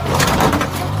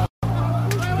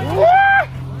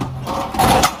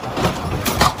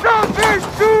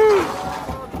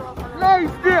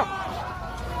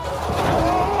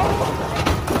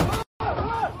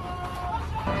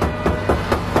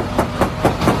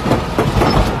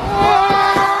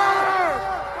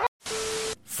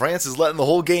France is letting the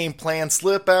whole game plan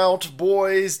slip out.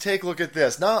 Boys, take a look at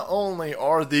this. Not only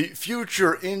are the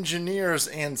future engineers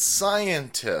and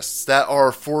scientists that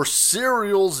are for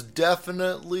serials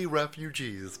definitely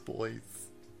refugees, boys.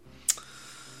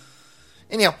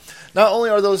 Anyhow, not only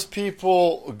are those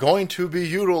people going to be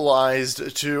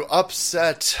utilized to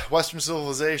upset Western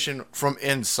civilization from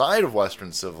inside of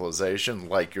Western civilization,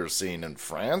 like you're seeing in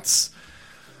France,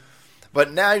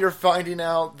 but now you're finding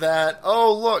out that,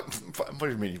 oh, look, what do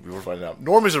you mean we're finding out?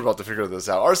 Normies are about to figure this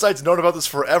out. Our site's known about this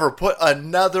forever. Put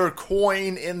another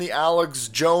coin in the Alex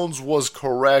Jones was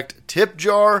correct tip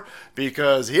jar,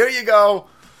 because here you go.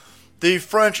 The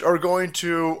French are going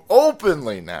to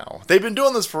openly now, they've been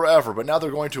doing this forever, but now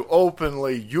they're going to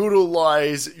openly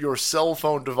utilize your cell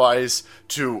phone device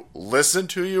to listen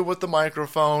to you with the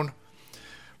microphone,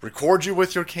 record you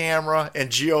with your camera, and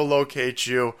geolocate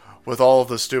you with all of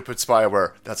the stupid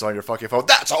spyware that's on your fucking phone.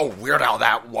 That's so weird how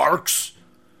that works.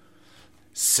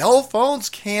 Cell phones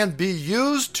can be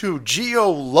used to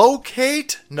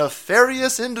geolocate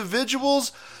nefarious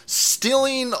individuals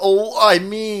stealing,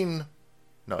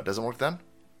 no, it doesn't work then?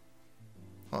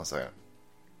 Hold on a second.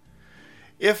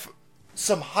 If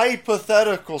some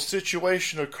hypothetical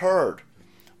situation occurred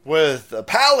with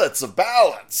pallets of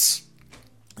ballots,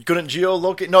 you couldn't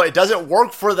geolocate? No, it doesn't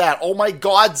work for that. Oh my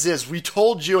god, Ziz, we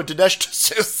told you, and Dinesh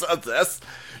just said this.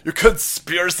 You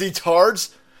conspiracy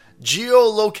tards.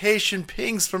 Geolocation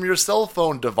pings from your cell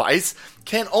phone device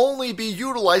can only be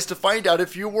utilized to find out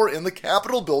if you were in the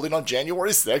Capitol building on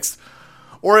January 6th,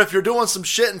 or if you're doing some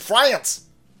shit in France.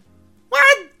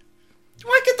 What?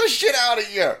 Why get the shit out of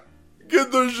here?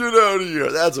 Get the shit out of here.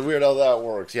 That's weird how that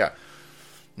works. Yeah.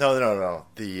 No.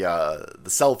 The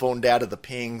cell phone data, the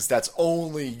pings, that's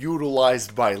only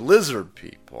utilized by lizard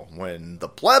people. When the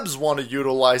plebs want to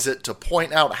utilize it to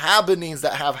point out happenings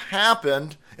that have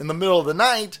happened in the middle of the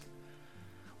night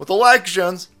with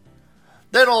elections,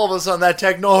 then all of a sudden that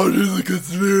technology is a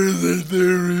conspiracy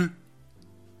theory.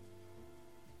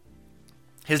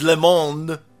 Here's Le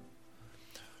Monde.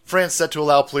 France set to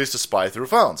allow police to spy through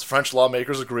phones. French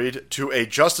lawmakers agreed to a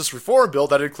justice reform bill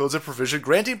that includes a provision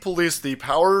granting police the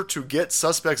power to get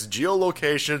suspects'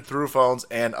 geolocation through phones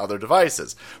and other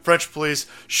devices. French police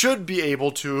should be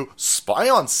able to spy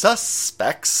on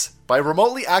suspects by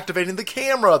remotely activating the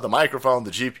camera, the microphone,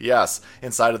 the GPS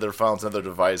inside of their phones and other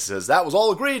devices. That was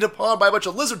all agreed upon by a bunch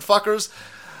of lizard fuckers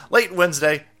late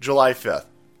Wednesday, July 5th.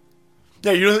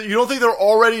 Yeah, you don't think they're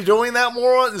already doing that,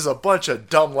 moron? There's a bunch of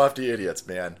dumb lefty idiots,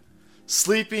 man.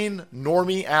 Sleeping,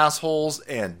 normie assholes,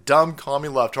 and dumb commie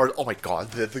leftards. Oh my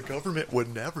god, the government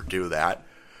would never do that.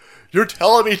 You're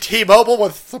telling me T-Mobile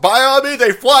would spy on me?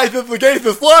 They fly through the gates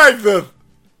of flying them!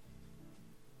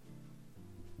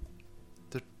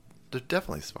 They're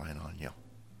definitely spying on you.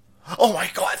 Oh my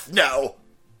god, no!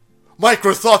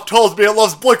 Microsoft tells me it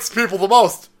loves black people the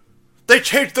most! They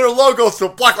changed their logos to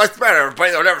Black Lives Matter.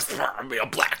 Everybody will never be a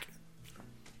black.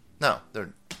 No,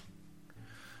 they're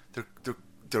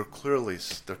clearly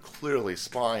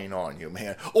spying on you,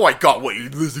 man. Oh my god, what, you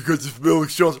listen because of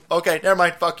Alex Jones? Okay, never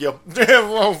mind. Fuck you.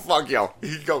 Oh, fuck you.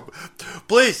 Here you go.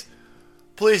 Please,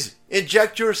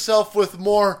 inject yourself with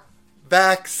more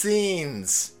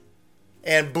vaccines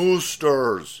and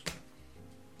boosters.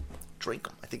 Drink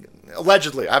them. I think,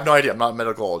 allegedly. I have no idea. I'm not a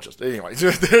medicologist. Anyway,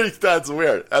 that's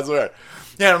weird.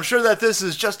 Yeah, I'm sure that this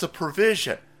is just a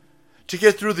provision to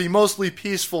get through the mostly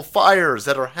peaceful fires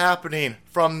that are happening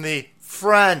from the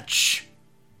French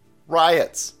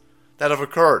riots that have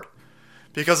occurred.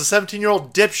 Because a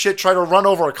 17-year-old dipshit tried to run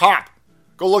over a cop.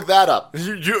 Go look that up.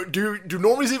 Do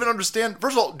normies even understand?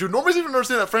 First of all, do normies even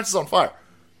understand that France is on fire?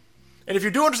 And if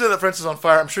you do understand that France is on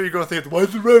fire, I'm sure you're going to think, why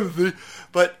is it remedy?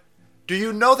 But do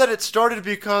you know that it started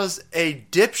because a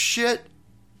dipshit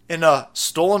in a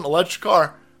stolen alleged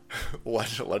car, I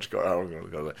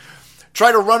don't know,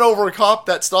 tried to run over a cop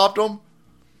that stopped him?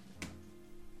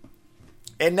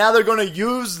 And now they're going to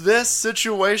use this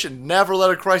situation. Never let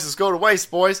a crisis go to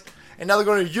waste, boys. And now they're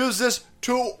going to use this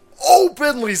to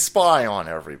openly spy on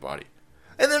everybody.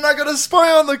 And they're not going to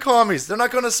spy on the commies. They're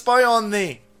not going to spy on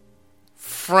the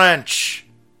French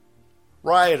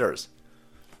rioters.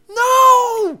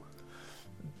 No!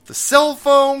 The cell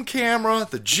phone camera,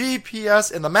 the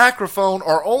GPS, and the microphone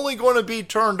are only going to be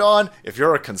turned on if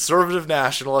you're a conservative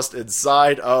nationalist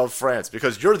inside of France,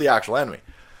 because you're the actual enemy.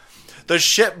 The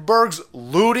shitbergs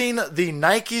looting the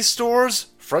Nike stores,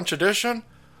 French edition,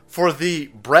 for the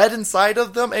bread inside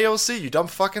of them, AOC, you dumb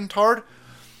fucking tard.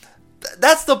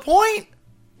 That's the point.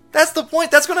 That's the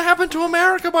point. That's going to happen to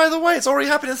America, by the way. It's already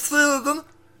happening in Sweden.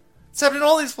 It's happening in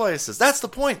all these places. That's the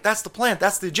point. That's the plan.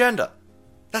 That's the agenda.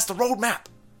 That's the roadmap.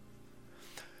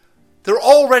 They're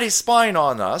already spying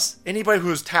on us. Anybody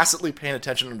who's tacitly paying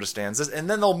attention understands this, and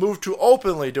then they'll move to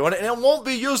openly doing it, and it won't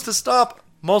be used to stop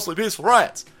mostly peaceful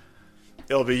riots.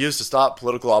 It'll be used to stop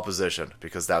political opposition,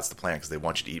 because that's the plan, because they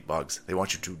want you to eat bugs. They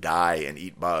want you to die and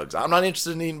eat bugs. I'm not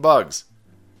interested in eating bugs.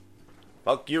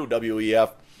 Fuck you,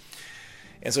 WEF.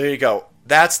 And so here you go.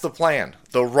 That's the plan.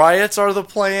 The riots are the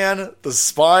plan. The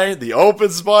spine, the open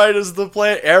spine is the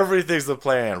plan. Everything's the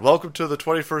plan. Welcome to the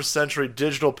 21st century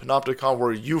digital panopticon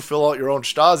where you fill out your own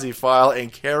Stasi file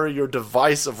and carry your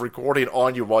device of recording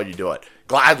on you while you do it.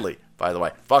 Gladly, by the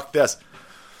way. Fuck this.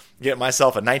 Get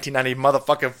myself a 1990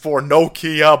 motherfucking 4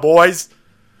 Nokia, boys.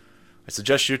 I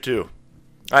suggest you too.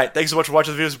 Alright, thanks so much for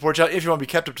watching the video support channel. If you want to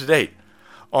be kept up to date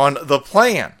on the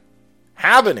plan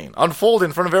happening, unfolding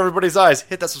in front of everybody's eyes,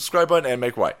 hit that subscribe button and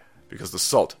make way, because the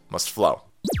salt must flow.